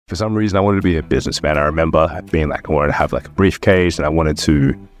For some reason, I wanted to be a businessman. I remember being like, I wanted to have like a briefcase and I wanted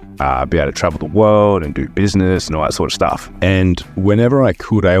to be able to travel the world and do business and all that sort of stuff. And whenever I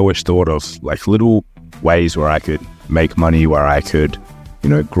could, I always thought of like little ways where I could make money, where I could,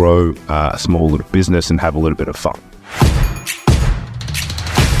 grow a small little business and have a little bit of fun.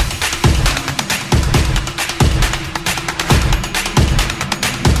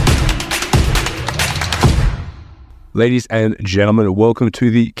 Ladies and gentlemen, welcome to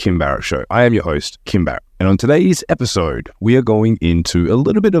the Kim Barrett Show. I am your host, Kim Barrett. And on today's episode, we are going into a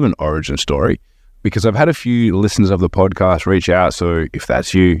little bit of an origin story because I've had a few listeners of the podcast reach out. So if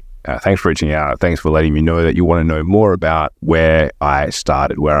that's you, thanks for reaching out. Thanks for letting me know that you want to know more about where I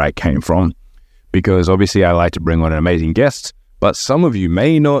started, where I came from. Because obviously I like to bring on amazing guests, but some of you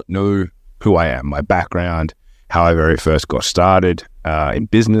may not know who I am, my background, how I very first got started in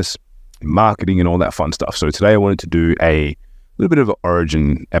business, marketing and all that fun stuff. So today I wanted to do a little bit of an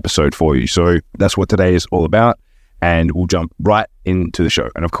origin episode for you. So that's what today is all about, and we'll jump right into the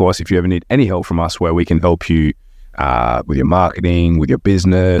show. And of course, if you ever need any help from us where we can help you with your marketing, with your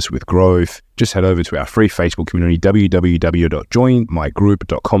business, with growth, just head over to our free Facebook community,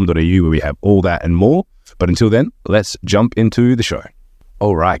 www.joinmygroup.com.au, where we have all that and more. But until then, let's jump into the show.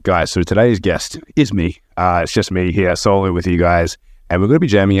 All right, guys. So today's guest is me. It's just me here solo with you guys. And we're going to be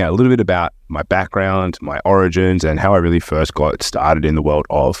jamming out a little bit about my background, my origins, and how I really first got started in the world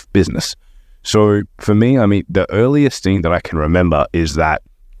of business. So for me, the earliest thing that I can remember is that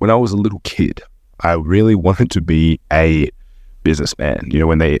when I was a little kid, I really wanted to be a businessman.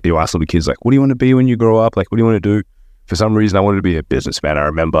 When you ask little kids, like, what do you want to be when you grow up? Like, what do you want to do? For some reason, I wanted to be a businessman. I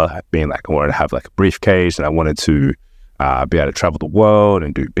remember being like, I wanted to have like a briefcase and I wanted to be able to travel the world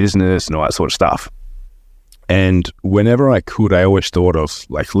and do business and all that sort of stuff. And whenever I could, I always thought of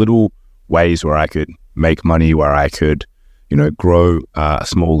like little ways where I could make money, where I could, grow a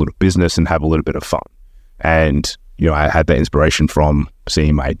small little business and have a little bit of fun. And, I had that inspiration from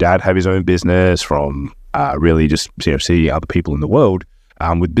seeing my dad have his own business, from really just seeing other people in the world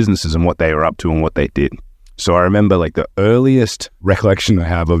with businesses and what they were up to and what they did. So I remember like the earliest recollection I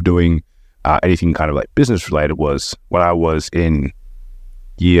have of doing anything kind of like business related was when I was in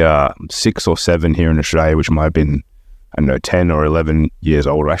year 6 or 7 here in Australia, which might have been, 10 or 11 years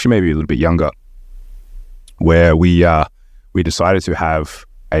old, or actually maybe a little bit younger, where we decided to have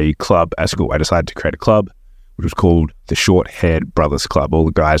a club at school. I decided to create a club, which was called the Short-Haired Brothers Club. All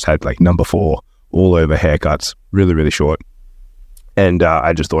the guys had like number 4 all over haircuts, really, really short. And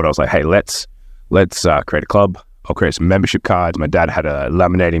I just thought, I was like, hey, let's create a club. I'll create some membership cards. My dad had a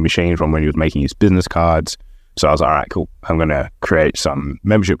laminating machine from when he was making his business cards. So I was like, all right, cool. I'm going to create some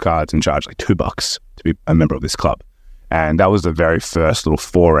membership cards and charge like $2 to be a member of this club. And that was the very first little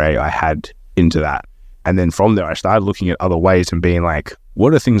foray I had into that. And then from there, I started looking at other ways and being like,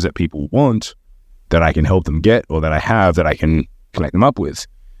 what are things that people want that I can help them get, or that I have that I can connect them up with?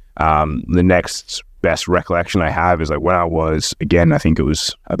 The next best recollection I have is like when I was, again, I think it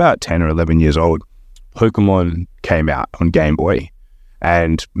was about 10 or 11 years old, Pokemon came out on Game Boy.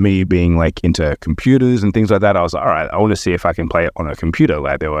 And me being like into computers and things like that, I was like, all right, I want to see if I can play it on a computer.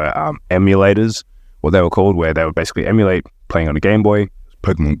 Like there were emulators, what they were called, where they would basically emulate playing on a Game Boy,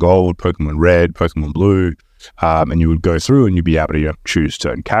 Pokemon Gold, Pokemon Red, Pokemon Blue, and you would go through and you'd be able to choose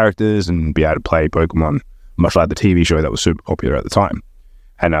certain characters and be able to play Pokemon, much like the TV show that was super popular at the time,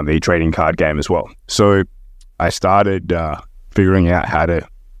 and the trading card game as well. So I started figuring out how to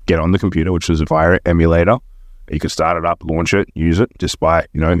get on the computer, which was via emulator. You could start it up, launch it, use it just by,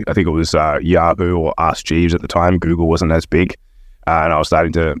 I think it was Yahoo or Ask Jeeves at the time. Google wasn't as big. And I was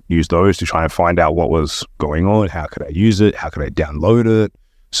starting to use those to try and find out what was going on. How could I use it? How could I download it?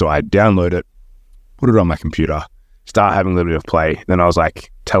 So I download it, put it on my computer, start having a little bit of play. Then I was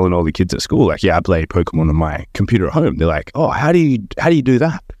like telling all the kids at school, like, yeah, I play Pokemon on my computer at home. They're like, oh, how do you do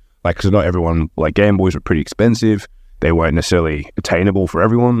that? Like, because not everyone, like Game Boys were pretty expensive. They weren't necessarily attainable for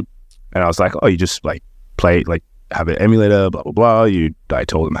everyone. And I was like, oh, you just like play, like have an emulator, blah, blah, blah. I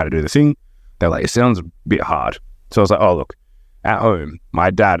told them how to do the thing. They're like, it sounds a bit hard. So I was like, oh, look, at home, my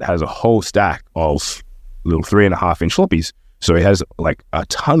dad has a whole stack of little 3.5-inch floppies. So he has like a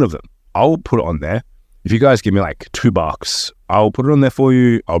ton of them. I'll put it on there. If you guys give me like $2, I'll put it on there for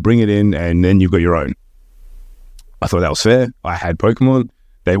you. I'll bring it in and then you've got your own. I thought that was fair. I had Pokemon.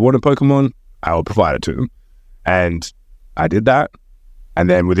 They wanted Pokemon. I will provide it to them. And I did that. And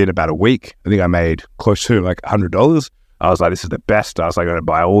then within about a week, I think I made close to like $100. I was like, this is the best. I was like, I'm going to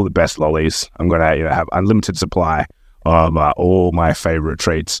buy all the best lollies. I'm going to have unlimited supply of all my favorite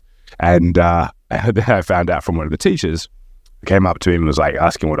treats. And then I found out from one of the teachers, came up to him and was like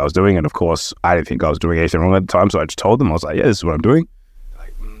asking what I was doing. And of course, I didn't think I was doing anything wrong at the time. So I just told them, I was like, yeah, this is what I'm doing.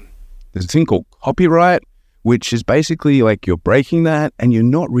 Like, there's a thing called copyright, which is basically like you're breaking that and you're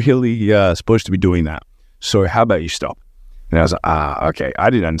not really supposed to be doing that. So how about you stop? And I was like, okay. I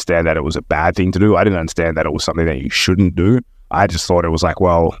didn't understand that it was a bad thing to do. I didn't understand that it was something that you shouldn't do. I just thought it was like,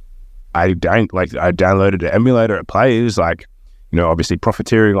 well, I downloaded an emulator, it plays, like, obviously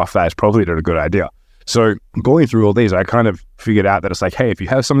profiteering off that is probably not a good idea. So going through all these, I kind of figured out that it's like, hey, if you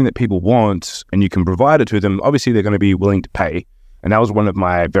have something that people want and you can provide it to them, obviously they're going to be willing to pay. And that was one of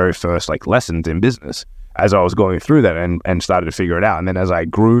my very first lessons in business as I was going through that and started to figure it out. And then as I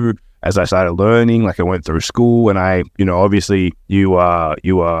grew, as I started learning, I went through school and I, obviously you are, I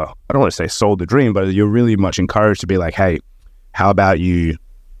don't want to say sold the dream, but you're really much encouraged to be like, hey, how about you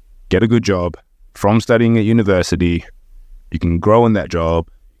get a good job from studying at university? You can grow in that job,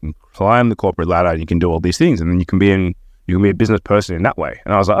 you can climb the corporate ladder, and you can do all these things, and then you can be a business person in that way.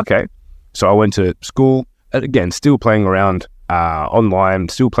 And I was like, okay. So I went to school, again, still playing around online,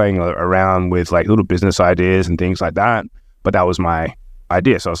 still playing around with little business ideas and things like that. But that was my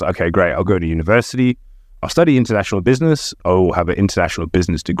idea. So I was like, okay, great. I'll go to university. I'll study international business. I'll have an international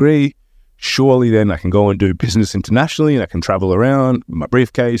business degree. Surely then I can go and do business internationally and I can travel around with my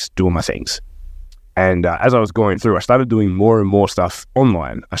briefcase, do all my things. And as I was going through, I started doing more and more stuff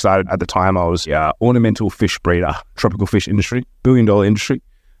online. I started, at the time, I was ornamental fish breeder, tropical fish industry, billion-dollar industry.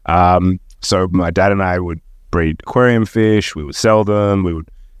 So my dad and I would breed aquarium fish. We would sell them.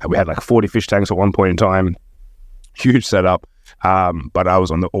 We had 40 fish tanks at one point in time. Huge setup. But I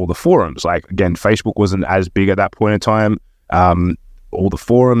was on all the forums. Again, Facebook wasn't as big at that point in time. All the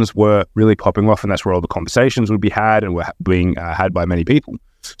forums were really popping off, and that's where all the conversations would be had and were being had by many people.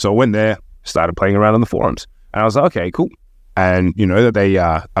 So I went there, started playing around on the forums, and I was like, okay, cool. And that they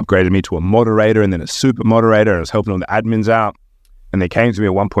upgraded me to a moderator and then a super moderator, and I was helping all the admins out. And they came to me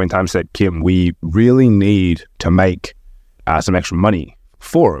at one point in time and said, Kim, we really need to make some extra money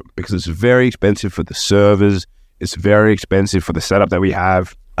for it because it's very expensive for the servers. It's very expensive for the setup that we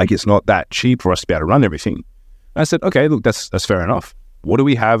have. It's not that cheap for us to be able to run everything. And I said, okay, look, that's fair enough. What do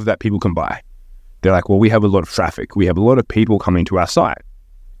we have that people can buy? They're like, well, we have a lot of traffic. We have a lot of people coming to our site,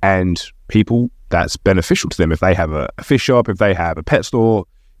 and people, that's beneficial to them. If they have a fish shop, if they have a pet store,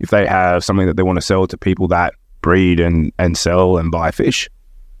 if they have something that they want to sell to people that breed and sell and buy fish,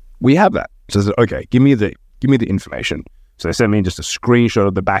 we have that. So I said, okay, give me the information. So they sent me just a screenshot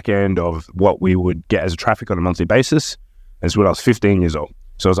of the back end of what we would get as a traffic on a monthly basis. That's when I was 15 years old.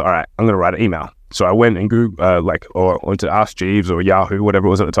 So I was like, all right, I'm going to write an email. So I went and Googled, or went to Ask Jeeves or Yahoo, whatever it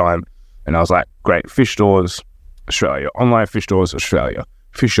was at the time. And I was like, great, fish stores, Australia, online fish stores, Australia,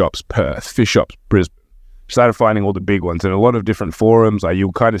 fish shops, Perth, fish shops, Brisbane. Started finding all the big ones in a lot of different forums.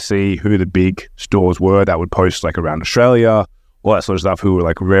 You'll kind of see who the big stores were that would post around Australia, all that sort of stuff, who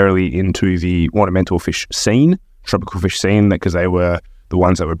were rarely into the ornamental fish scene, tropical fish scene, because they were the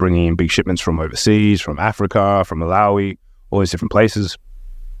ones that were bringing in big shipments from overseas, from Africa, from Malawi, all these different places.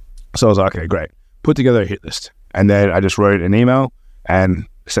 So I was like, okay, great. Put together a hit list. And then I just wrote an email and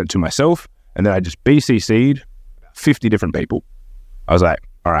sent it to myself. And then I just BCC'd 50 different people. I was like,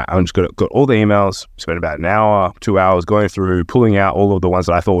 all right, I'm just got all the emails, spent about an hour, 2 hours going through, pulling out all of the ones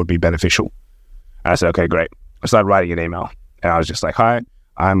that I thought would be beneficial. And I said, okay, great. I started writing an email. And I was just like, hi,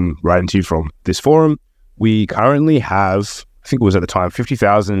 I'm writing to you from this forum. We currently have, I think it was at the time,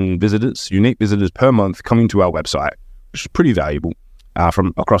 50,000 visitors, unique visitors per month coming to our website, which is pretty valuable,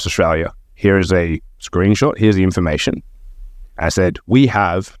 from across Australia. Here is a screenshot. Here's the information. I said, we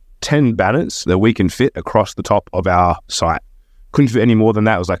have 10 banners that we can fit across the top of our site. Couldn't fit any more than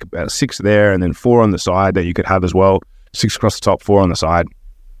that. It was about 6 there and then 4 on the side that you could have as well. 6 across the top, 4 on the side.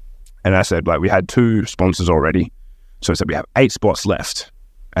 And I said, we had 2 sponsors already. So I said, we have 8 spots left.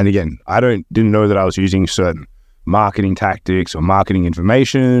 And again, I didn't know that I was using certain marketing tactics or marketing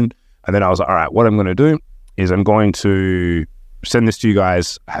information. And then I was like, all right, what I'm going to do is I'm going to send this to you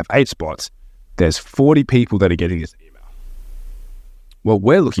guys. I have 8 spots. There's 40 people that are getting this email. What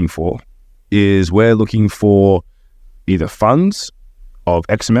we're looking for is either funds of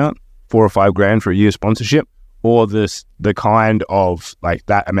X amount, 4 or 5 grand for a year sponsorship, or the kind of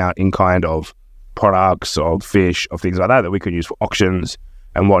that amount in kind of products, of fish, of things like that we could use for auctions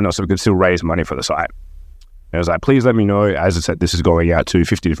and whatnot, so we could still raise money for the site. And I was like, please let me know. As I said, this is going out to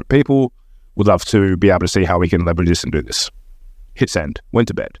 50 different people. Would love to be able to see how we can leverage this and do this. Hit send. Went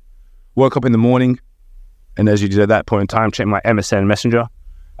to bed. Woke up in the morning, and as you did at that point in time, checked my MSN Messenger,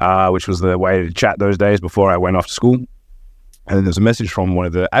 which was the way to chat those days before I went off to school. And then there's a message from one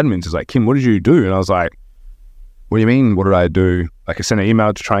of the admins. It's like, Kim, what did you do? And I was like, what do you mean? What did I do? I sent an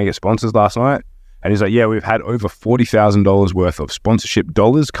email to try and get sponsors last night. And he's like, yeah, we've had over $40,000 worth of sponsorship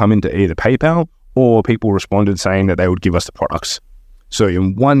dollars come into either PayPal, or people responded saying that they would give us the products. So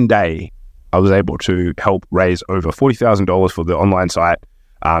in one day, I was able to help raise over $40,000 for the online site,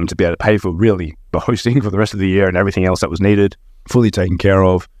 to be able to pay for really the hosting for the rest of the year and everything else that was needed, fully taken care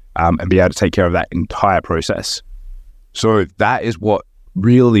of, and be able to take care of that entire process. So that is what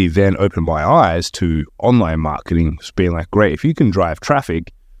really then opened my eyes to online marketing, just being like, great, if you can drive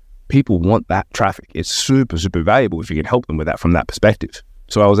traffic, people want that traffic. It's super, super valuable if you can help them with that from that perspective.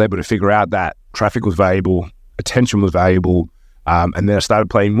 So I was able to figure out that traffic was valuable, attention was valuable, and then I started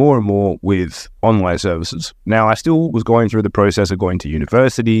playing more and more with online services. Now, I still was going through the process of going to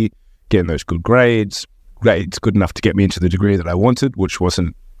university, getting those good grades good enough to get me into the degree that I wanted, which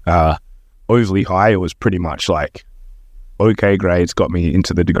wasn't overly high. It was pretty much like okay grades got me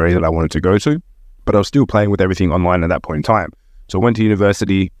into the degree that I wanted to go to, but I was still playing with everything online at that point in time. So I went to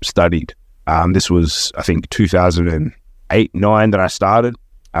university, studied. This was, I think, 2008-9 that I started,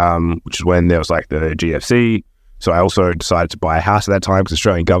 which is when there was like the GFC. So I also decided to buy a house at that time because the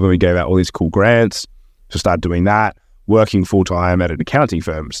Australian government gave out all these cool grants. So I started doing that, working full-time at an accounting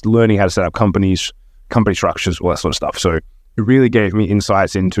firm, learning how to set up companies, company structures, all that sort of stuff. So it really gave me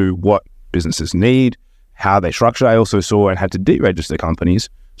insights into what businesses need, how they structure. I also saw and had to deregister companies.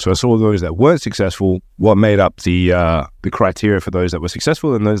 So I saw those that weren't successful, what made up the criteria for those that were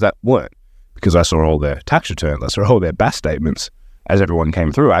successful and those that weren't. Because I saw all their tax returns, I saw all their BAS statements. As everyone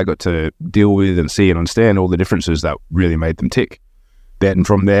came through, I got to deal with and see and understand all the differences that really made them tick. Then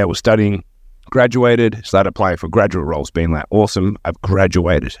from there, I was studying, graduated, started applying for graduate roles, being like, awesome, I've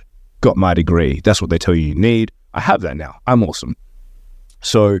graduated, got my degree. That's what they tell you need. I have that now. I'm awesome.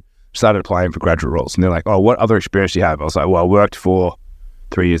 So started applying for graduate roles. And they're like, oh, what other experience do you have? I was like, well, I worked for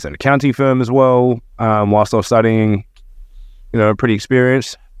 3 years at an accounting firm as well, whilst I was studying, pretty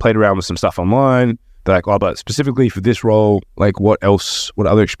experienced, played around with some stuff online. They're like, oh, but specifically for this role, like what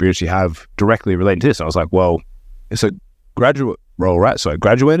other experience do you have directly related to this? And I was like, well, it's a graduate role, right? So I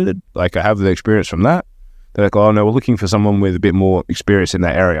graduated, like I have the experience from that. They're like, oh no, we're looking for someone with a bit more experience in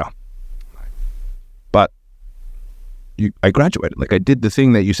that area. But I graduated, like I did the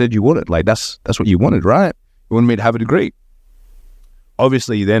thing that you said you wanted. Like that's what you wanted, right? You wanted me to have a degree.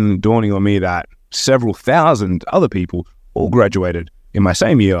 Obviously then dawning on me that several thousand other people all graduated in my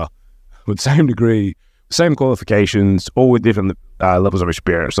same year with the same degree, same qualifications, all with different levels of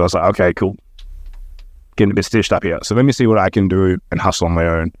experience. So I was like, okay, cool. Getting a bit stitched up here. So let me see what I can do and hustle on my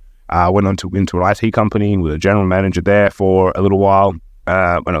own. I went into an IT company with a general manager there for a little while. When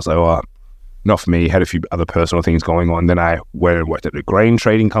I was like, oh, not for me, had a few other personal things going on. Then I went and worked at a grain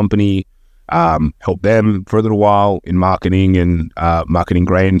trading company, helped them for a little while in marketing and marketing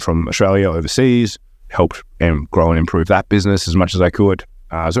grain from Australia overseas, helped grow and improve that business as much as I could.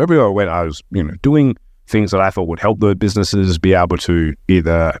 So everywhere I went, I was, doing things that I thought would help the businesses be able to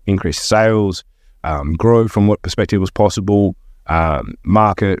either increase sales, grow from what perspective was possible,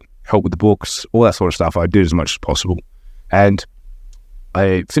 market, help with the books, all that sort of stuff. I did as much as possible. And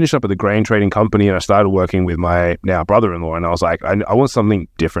I finished up at the grain trading company and I started working with my now brother-in-law. And I was like, I want something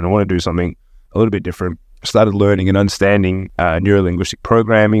different. I want to do something a little bit different. I started learning and understanding neuro-linguistic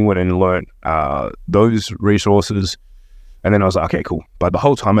programming, went and learned those resources. And then I was like, okay, cool. But the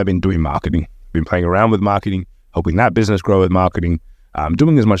whole time I've been doing marketing, been playing around with marketing, helping that business grow with marketing,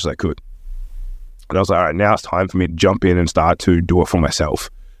 doing as much as I could. And I was like, all right, now it's time for me to jump in and start to do it for myself.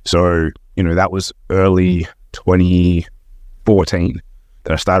 So, that was early 2014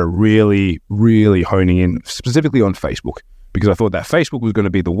 that I started really, really honing in specifically on Facebook, because I thought that Facebook was going to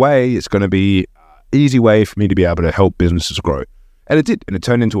be the way, it's going to be an easy way for me to be able to help businesses grow. And it did. And it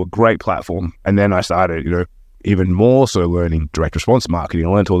turned into a great platform. And then I started, even more so learning direct response marketing. I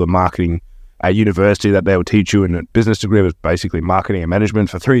learned all the marketing at university that they would teach you in a business degree. It was basically marketing and management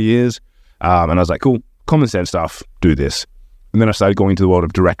for 3 years. And I was like, cool, common sense stuff, do this. And then I started going into the world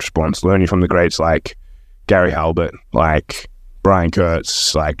of direct response, learning from the greats like Gary Halbert, like Brian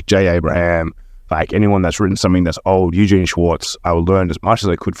Kurtz, like Jay Abraham, like anyone that's written something that's old, Eugene Schwartz. I would learn as much as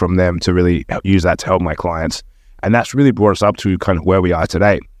I could from them to really use that to help my clients. And that's really brought us up to kind of where we are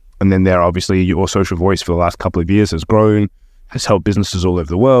today. And then there, obviously, your social voice for the last couple of years has grown, has helped businesses all over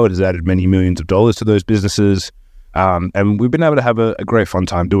the world, has added many millions of dollars to those businesses. And we've been able to have a great fun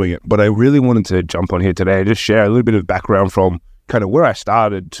time doing it. But I really wanted to jump on here today and just share a little bit of background from kind of where I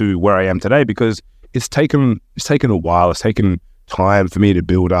started to where I am today, because it's taken a while. It's taken time for me to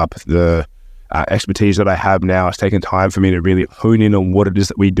build up the expertise that I have now. It's taken time for me to really hone in on what it is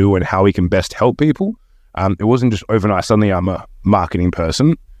that we do and how we can best help people. It wasn't just overnight. Suddenly I'm a marketing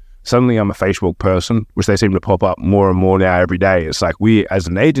person. Suddenly I'm a Facebook person, which they seem to pop up more and more now every day. It's like we, as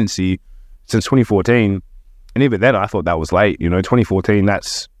an agency, since 2014, and even then I thought that was late. 2014,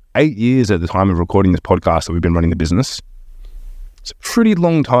 that's 8 years at the time of recording this podcast that we've been running the business. It's a pretty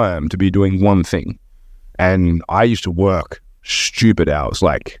long time to be doing one thing. And I used to work stupid hours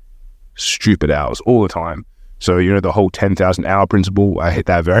all the time. So, the whole 10,000 hour principle, I hit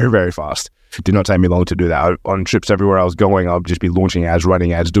that very, very fast. It did not take me long to do that. On trips everywhere I was going, I'll just be launching ads,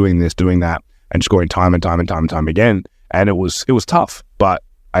 running ads, doing this, doing that, and scoring time again. And it was tough, but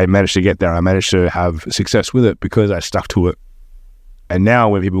I managed to get there. I managed to have success with it because I stuck to it. And now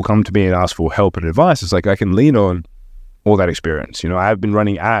when people come to me and ask for help and advice, it's like I can lean on all that experience. I've been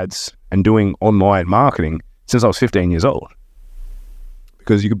running ads and doing online marketing since I was 15 years old.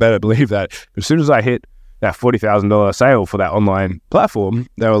 Because you can better believe that as soon as I hit that $40,000 sale for that online platform,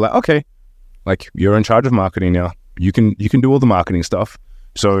 they were like, okay, like you're in charge of marketing now. You can do all the marketing stuff.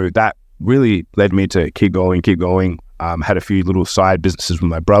 So that really led me to keep going. Had a few little side businesses with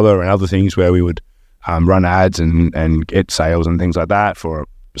my brother and other things where we would run ads and get sales and things like that for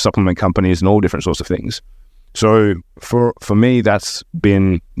supplement companies and all different sorts of things. So for me, that's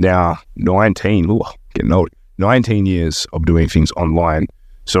been now 19 years of doing things online.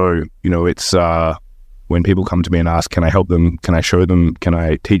 So, it's when people come to me and ask, can I help them? Can I show them? Can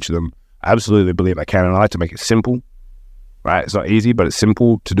I teach them? I absolutely believe I can. And I like to make it simple, right? It's not easy, but it's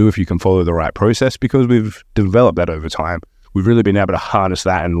simple to do if you can follow the right process, because we've developed that over time. We've really been able to harness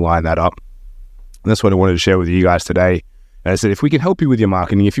that and line that up. And that's what I wanted to share with you guys today. And I said, if we can help you with your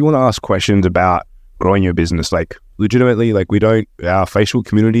marketing, if you want to ask questions about growing your business, like legitimately, like our Facebook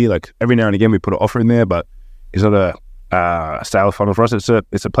community, like every now and again we put an offer in there, but it's not a sales funnel for us.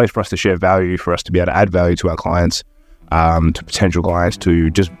 It's a place for us to share value, for us to be able to add value to our clients, to potential clients,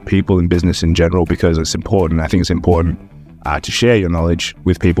 to just people in business in general, because it's important. I think it's important to share your knowledge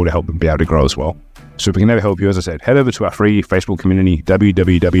with people to help them be able to grow as well. So if we can ever help you, as I said, head over to our free Facebook community,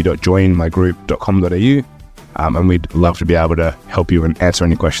 www.joinmygroup.com.au, and we'd love to be able to help you and answer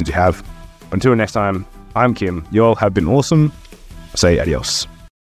any questions you have. Until next time, I'm Kim. You all have been awesome. Say adios.